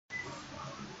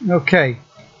Okay,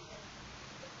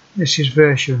 this is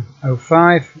version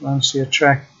 05.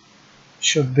 Lanciatrek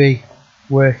should be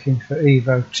working for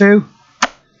Evo2,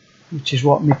 which is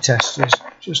what my test is.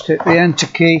 Just hit the enter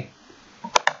key,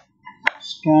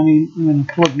 scanning. I'm going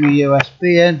to plug my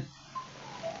USB in.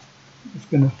 It's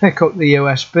going to pick up the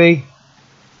USB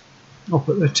up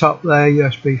at the top there,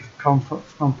 USB from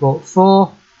port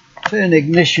 4. Turn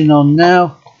ignition on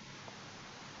now.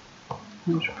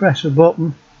 Let's press a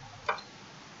button.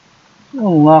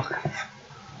 Unlock.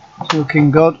 It's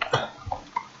looking good.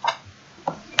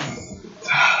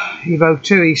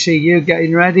 Evo2 ECU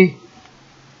getting ready.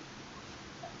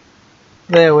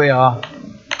 There we are.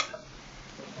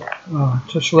 Oh,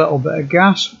 just a little bit of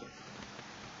gas.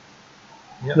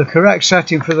 Yep. The correct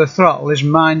setting for the throttle is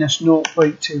minus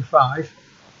 0.25.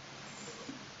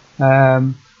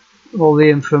 All the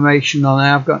information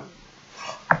on there.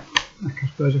 I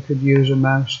suppose I could use a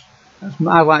mouse.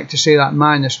 I like to see that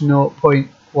minus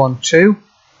 0.12.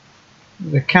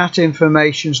 The cat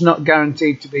information is not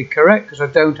guaranteed to be correct because I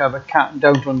don't have a cat and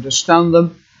don't understand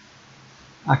them.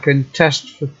 I can test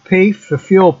for P for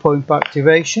fuel pump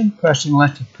activation, pressing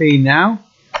letter P now.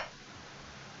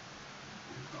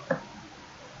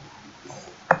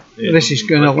 This is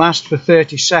going to last for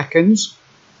 30 seconds.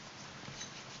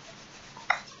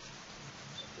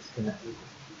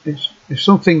 If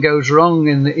something goes wrong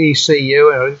in the ECU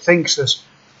or it thinks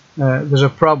there's a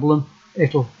problem,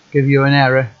 it'll give you an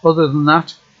error. Other than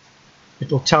that,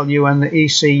 it'll tell you when the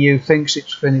ECU thinks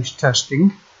it's finished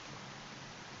testing.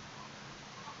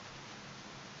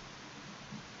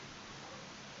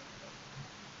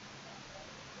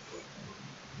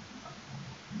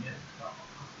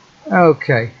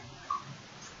 Okay,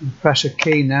 press a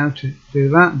key now to do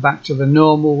that. Back to the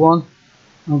normal one.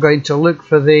 I'm going to look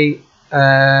for the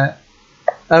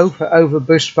O for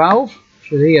overboost valve.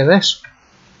 Should hear this.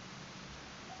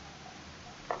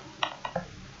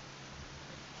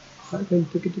 Could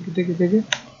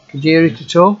you hear it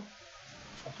at all?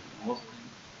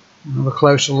 Have a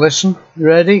closer listen.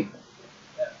 Ready?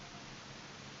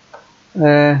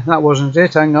 That wasn't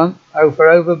it. Hang on. O for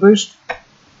overboost.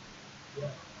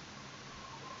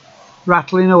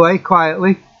 Rattling away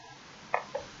quietly.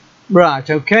 Right,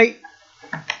 okay.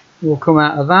 We'll come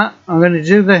out of that. I'm going to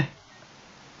do the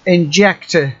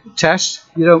injector test.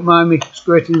 You don't mind me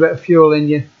squirting a bit of fuel in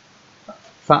your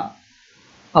fat.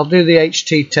 I'll do the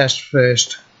HT test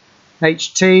first.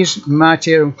 HTs, you might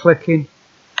hear them clicking.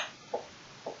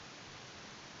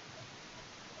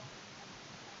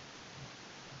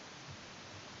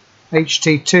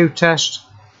 HT2 test.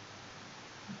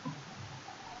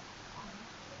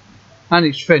 And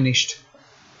it's finished.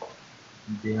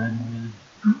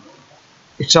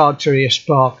 It's hard to hear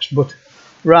sparks, but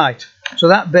right. So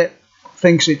that bit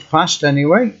thinks it's passed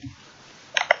anyway.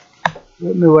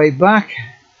 Work my way back.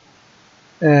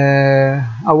 I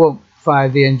won't fire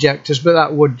the injectors, but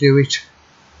that would do it.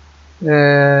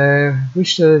 Which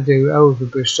should I do?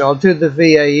 Overboost. So I'll do the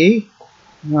VAE.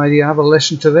 Now you have a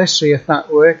listen to this, see if that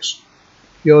works.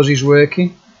 Yours is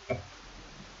working.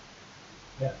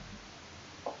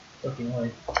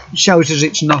 It shows us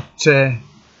it's not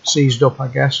seized up, I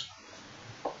guess.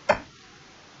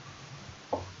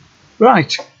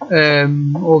 Right,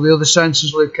 all the other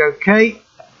sensors look okay.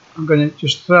 I'm going to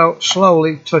just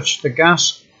slowly touch the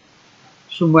gas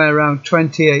somewhere around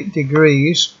 28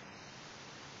 degrees.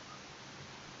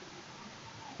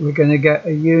 We're going to get a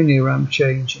uniram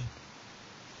changing.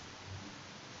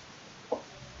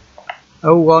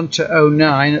 01 to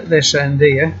 09 at this end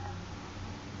here.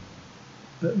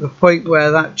 At the point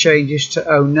where that changes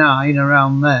to 09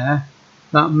 around there,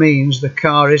 that means the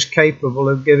car is capable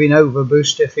of giving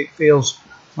overboost if it feels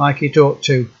like it ought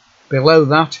to. Below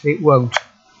that it won't.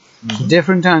 It's a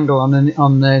different angle on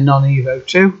the non-Evo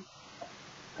 2.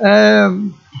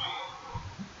 I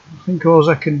think all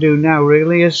I can do now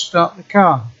really is start the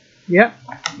car. Yep.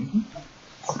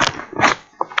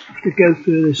 Have to go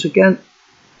through this again.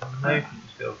 No, you can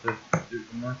just go to do it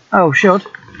from there. Oh, should.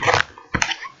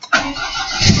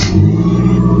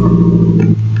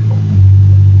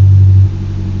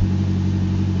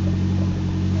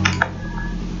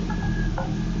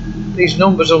 These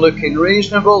numbers are looking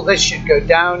reasonable. This should go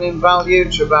down in value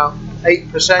to about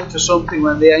 8% or something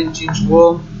when the engine's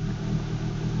warm.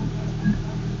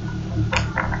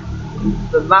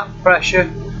 The map pressure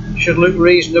should look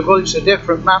reasonable. It's a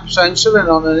different map sensor than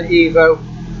on an Evo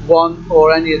 1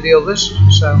 or any of the others.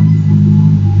 So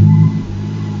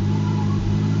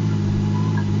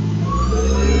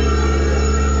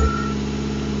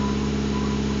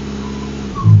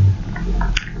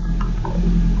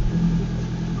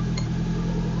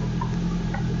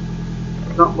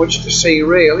not much to see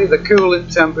really. The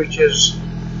coolant temperature's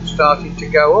starting to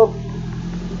go up.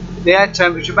 The air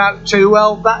temperature about 2,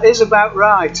 well that is about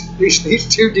right. These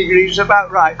 2 degrees is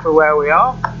about right for where we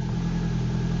are.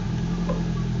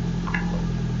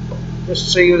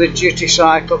 Just see the duty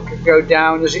cycle could go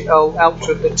down as it helps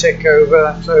with the tick over.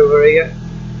 That's over here.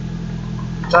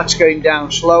 That's going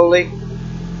down slowly.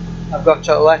 I've got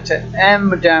a letter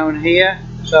M down here,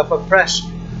 so if I press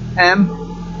M,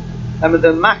 them are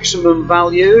the maximum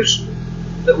values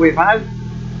that we've had.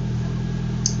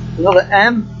 Another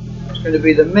M is going to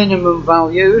be the minimum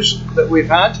values that we've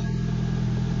had,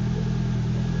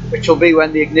 which will be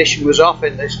when the ignition was off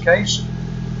in this case.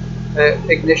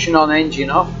 Ignition on, engine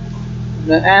off. And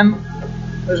the M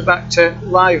goes back to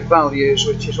live values,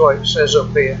 which is what it says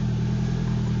up here.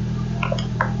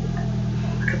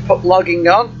 I can put logging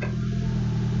on.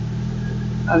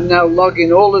 I'm now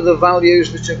logging all of the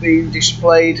values that are being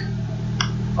displayed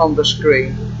on the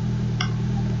screen.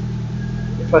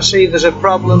 If I see there's a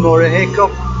problem or a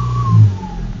hiccup,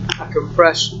 I can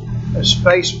press a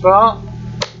space bar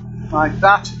like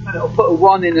that, and it'll put a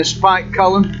 1 in a spike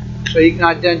column so you can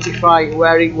identify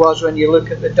where it was when you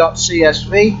look at the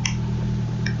 .csv.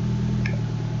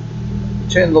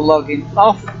 Turn the logging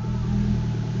off.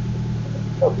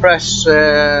 I'll press,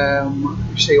 let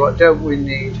me see, what don't we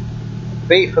need?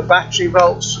 B for battery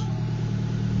volts,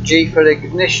 G for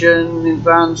ignition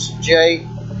advance, J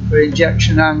for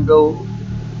injection angle,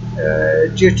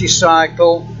 duty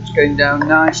cycle, it's going down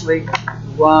nicely,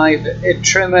 Y the id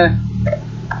trimmer,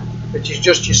 which is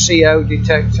just your CO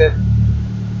detector.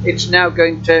 It's now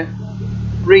going to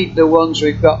read the ones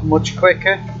we've got much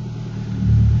quicker.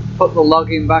 Put the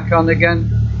logging back on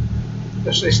again.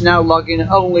 It's now logging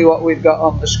only what we've got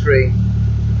on the screen.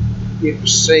 You can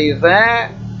see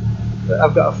there that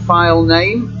I've got a file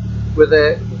name with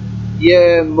a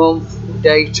year, month,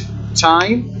 date,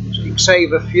 time. So you can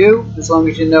save a few as long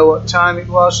as you know what time it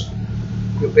was.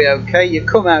 You'll be okay. You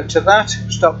come out of that,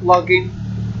 stop logging,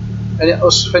 and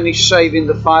it'll finish saving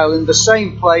the file in the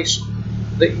same place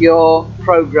that your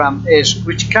program is,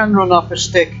 which can run off a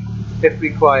stick if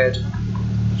required.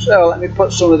 So let me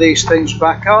put some of these things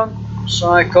back on.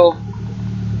 Cycle,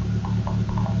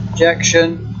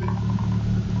 injection,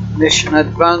 ignition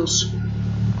advance,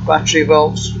 battery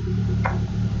volts.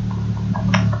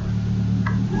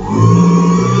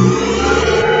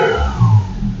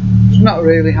 It's not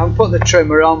really, I'll put the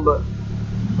trimmer on, but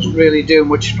it doesn't really do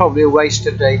much. It's probably a waste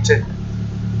of data.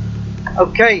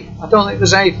 Okay, I don't think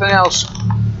there's anything else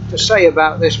to say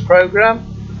about this program.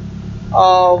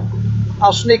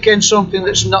 I'll sneak in something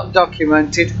that's not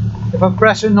documented. If I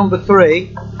press in number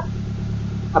 3,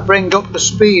 I bring up the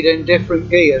speed in different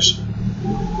gears.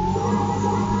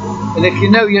 And if you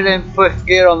know you're in 5th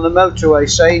gear on the motorway,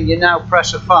 say, and you now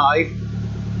press a 5,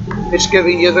 it's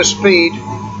giving you the speed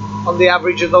on the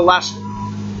average of the last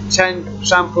 10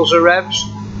 samples of revs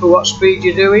for what speed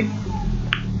you're doing.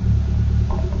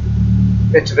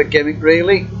 Bit of a gimmick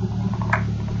really.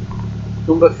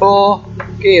 Number 4,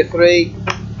 gear 3,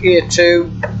 gear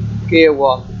 2, gear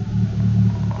 1.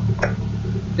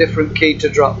 Different key to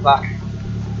drop back.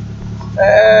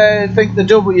 I think the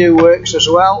W works as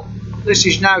well. This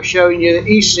is now showing you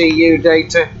the ECU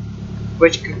data,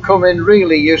 which can come in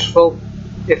really useful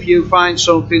if you find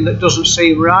something that doesn't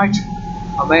seem right.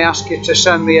 I may ask you to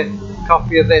send me a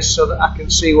copy of this so that I can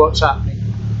see what's happening.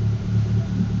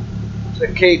 The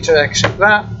key to exit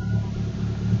that.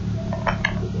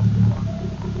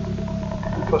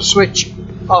 If I switch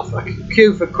off, I can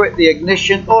Q for quit the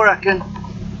ignition, or I can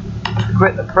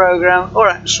quit the program, or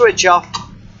I can switch off.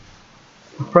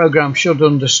 The program should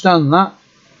understand that.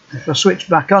 If I switch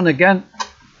back on again,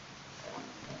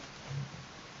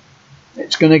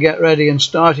 it's going to get ready and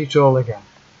start it all again.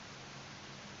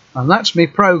 And that's my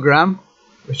program,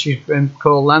 which has been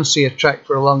called Lanciatrek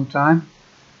for a long time,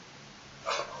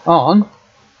 on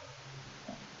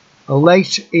a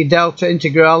late E-Delta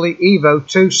Integrale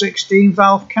Evo2 16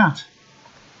 valve cat.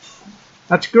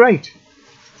 That's great.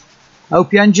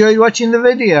 Hope you enjoyed watching the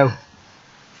video.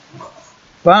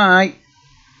 Bye.